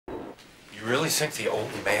You really think the old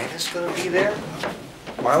man is going to be there?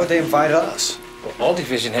 Why would they invite us? Well, all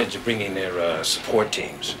division heads are bringing their support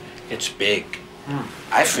teams. It's big.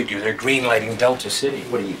 I figure they're greenlighting Delta City.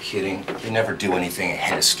 What are you kidding? They never do anything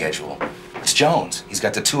ahead of schedule. It's Jones. He's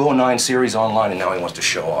got the 209 series online, and now he wants to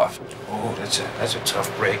show off. Oh, that's a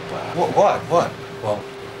tough break, Bob. What? Well,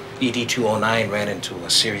 ED-209 ran into a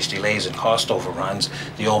serious delays and cost overruns.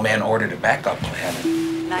 The old man ordered a backup plan.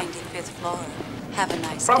 95th floor. Have a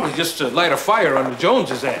nice Probably day. just to light a fire under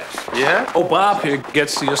Jones's ass. Yeah? Oh, Bob here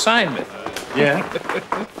gets the assignment. Yeah.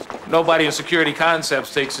 Nobody in Security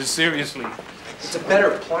Concepts takes it seriously. It's a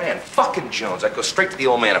better plan. Fucking Jones. I'd go straight to the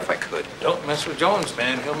old man if I could. Don't mess with Jones,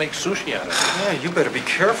 man. He'll make sushi out of it. Yeah, you better be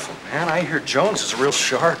careful, man. I hear Jones is a real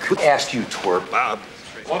shark. Who asked you, twerp? Bob.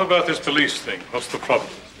 What about this police thing? What's the problem?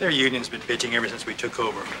 Their union's been bitching ever since we took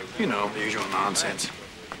over. You know, the usual nonsense.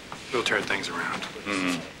 We'll turn things around.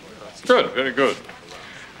 Good, very good.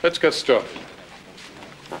 Let's get started.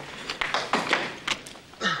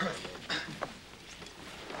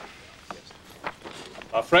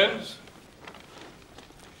 Our friends,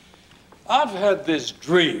 I've had this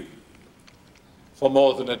dream for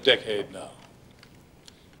more than a decade now.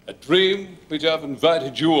 A dream which I've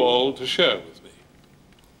invited you all to share with me.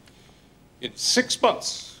 In 6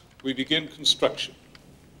 months, we begin construction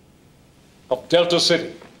of Delta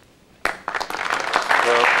City,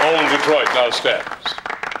 where old Detroit now stands.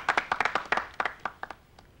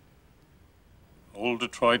 Old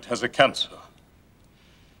Detroit has a cancer.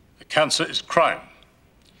 The cancer is crime.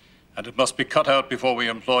 And it must be cut out before we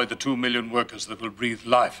employ the 2 million workers that will breathe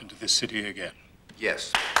life into this city again.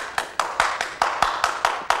 Yes.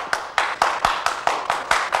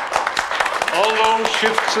 All those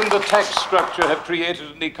shifts in the tax structure have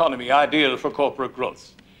created an economy ideal for corporate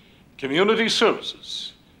growth. Community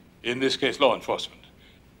services, in this case law enforcement,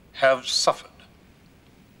 have suffered.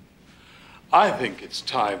 I think it's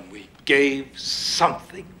time we gave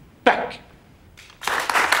something back.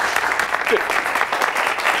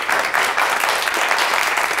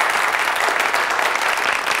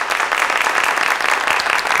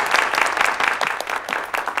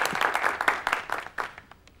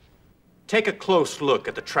 Take a close look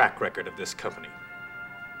at the track record of this company,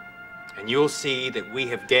 and you'll see that we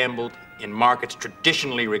have gambled in markets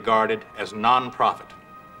traditionally regarded as non-profit.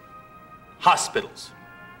 Hospitals,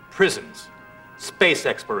 prisons, space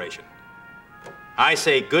exploration. I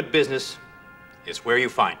say good business is where you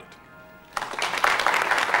find it.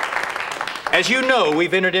 As you know,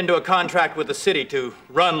 we've entered into a contract with the city to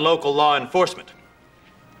run local law enforcement.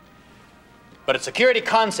 But at Security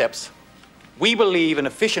Concepts, we believe an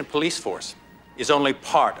efficient police force is only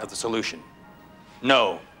part of the solution.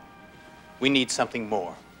 No, we need something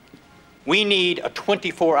more. We need a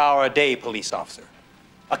 24-hour-a-day police officer,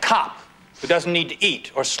 a cop who doesn't need to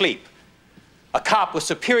eat or sleep, a cop with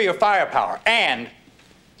superior firepower and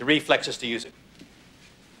the reflexes to use it.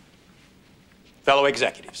 Fellow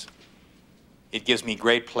executives, it gives me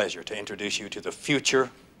great pleasure to introduce you to the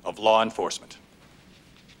future of law enforcement.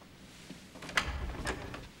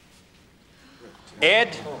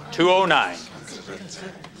 ED-209.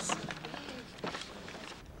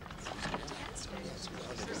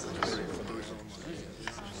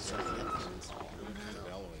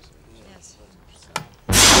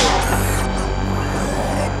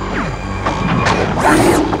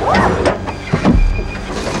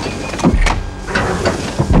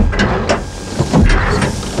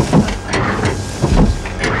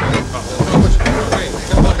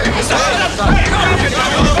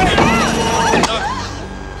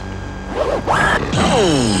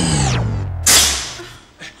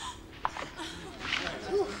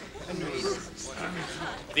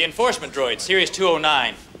 The enforcement droid, Series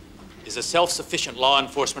 209, is a self-sufficient law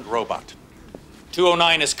enforcement robot.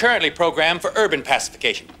 209 is currently programmed for urban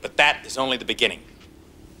pacification, but that is only the beginning.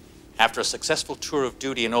 After a successful tour of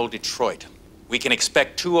duty in old Detroit, we can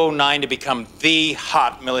expect 209 to become the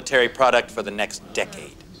hot military product for the next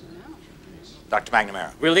decade. Dr.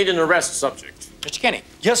 McNamara. We'll need an arrest subject. Mr. Kinney.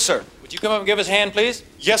 Yes, sir. Would you come up and give us a hand, please?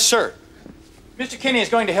 Yes, sir. Mr. Kinney is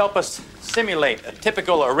going to help us simulate a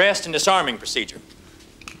typical arrest and disarming procedure.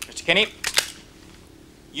 Mr. Kinney,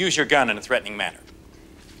 use your gun in a threatening manner.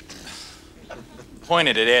 Point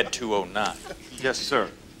it at ED-209. Yes, sir.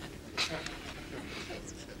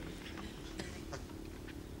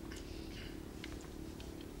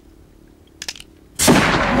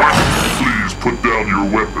 Please put down your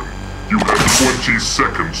weapon. You have 20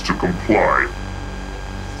 seconds to comply.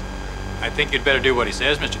 I think you'd better do what he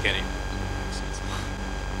says, Mr. Kinney.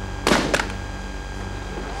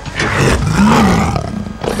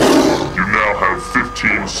 You now have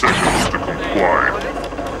 15 seconds to comply.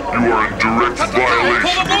 You are in direct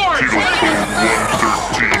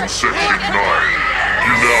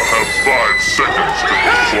 5 seconds to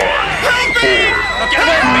comply. 4, 3, 2, 1.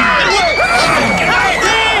 I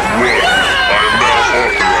am now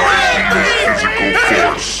authorized to use physical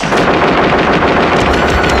force.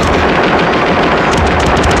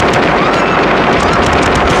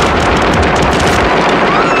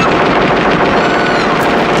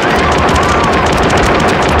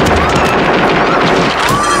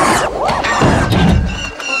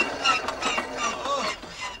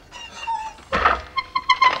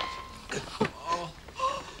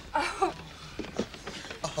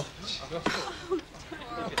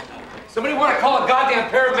 Somebody want to call a goddamn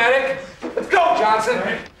paramedic? Let's go, Johnson.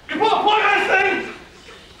 You pull a plug on this thing!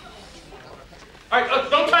 All right,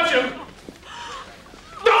 don't touch him!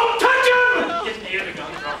 Don't touch him! He didn't hear the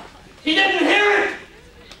gun drop. He didn't hear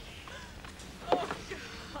it!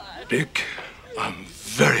 Dick, I'm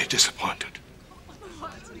very disappointed.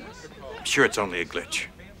 I'm sure it's only a glitch.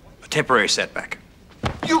 A temporary setback.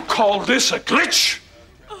 You call this a glitch?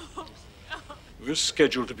 We're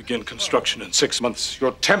scheduled to begin construction in 6 months.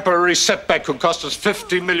 Your temporary setback could cost us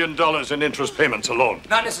 $50 million in interest payments alone.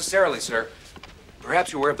 Not necessarily, sir.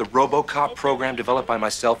 Perhaps you're aware of the Robocop program developed by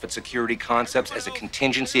myself at Security Concepts as a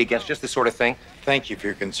contingency against just this sort of thing? Thank you for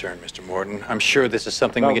your concern, Mr. Morton. I'm sure this is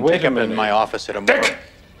something Now, we can wait take a up in minute. my office at a Dick!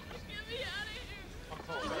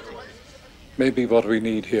 Maybe what we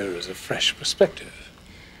need here is a fresh perspective.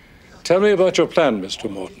 Tell me about your plan, Mr.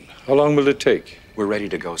 Morton. How long will it take? We're ready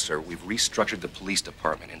to go, sir. We've restructured the police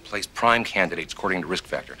department and placed prime candidates according to risk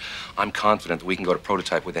factor. I'm confident that we can go to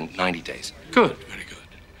prototype within 90 days. Good, very good.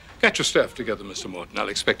 Get your staff together, Mr. Morton. I'll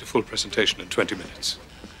expect a full presentation in 20 minutes.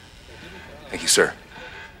 Thank you, sir.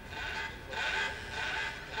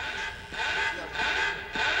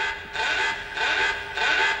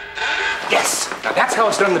 Yes! Now that's how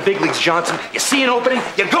it's done in the big leagues, Johnson. You see an opening,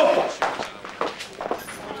 you go for it.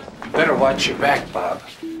 You better watch your back, Bob.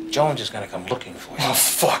 Jones is gonna come looking for you. Oh,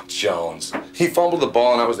 fuck Jones. He fumbled the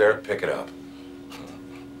ball and I was there to pick it up.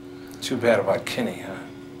 Too bad about Kinney, huh?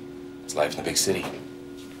 It's life in the big city.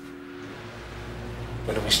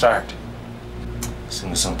 When do we start? As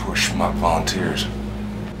soon as some poor schmuck volunteers.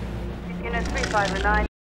 Unit 359.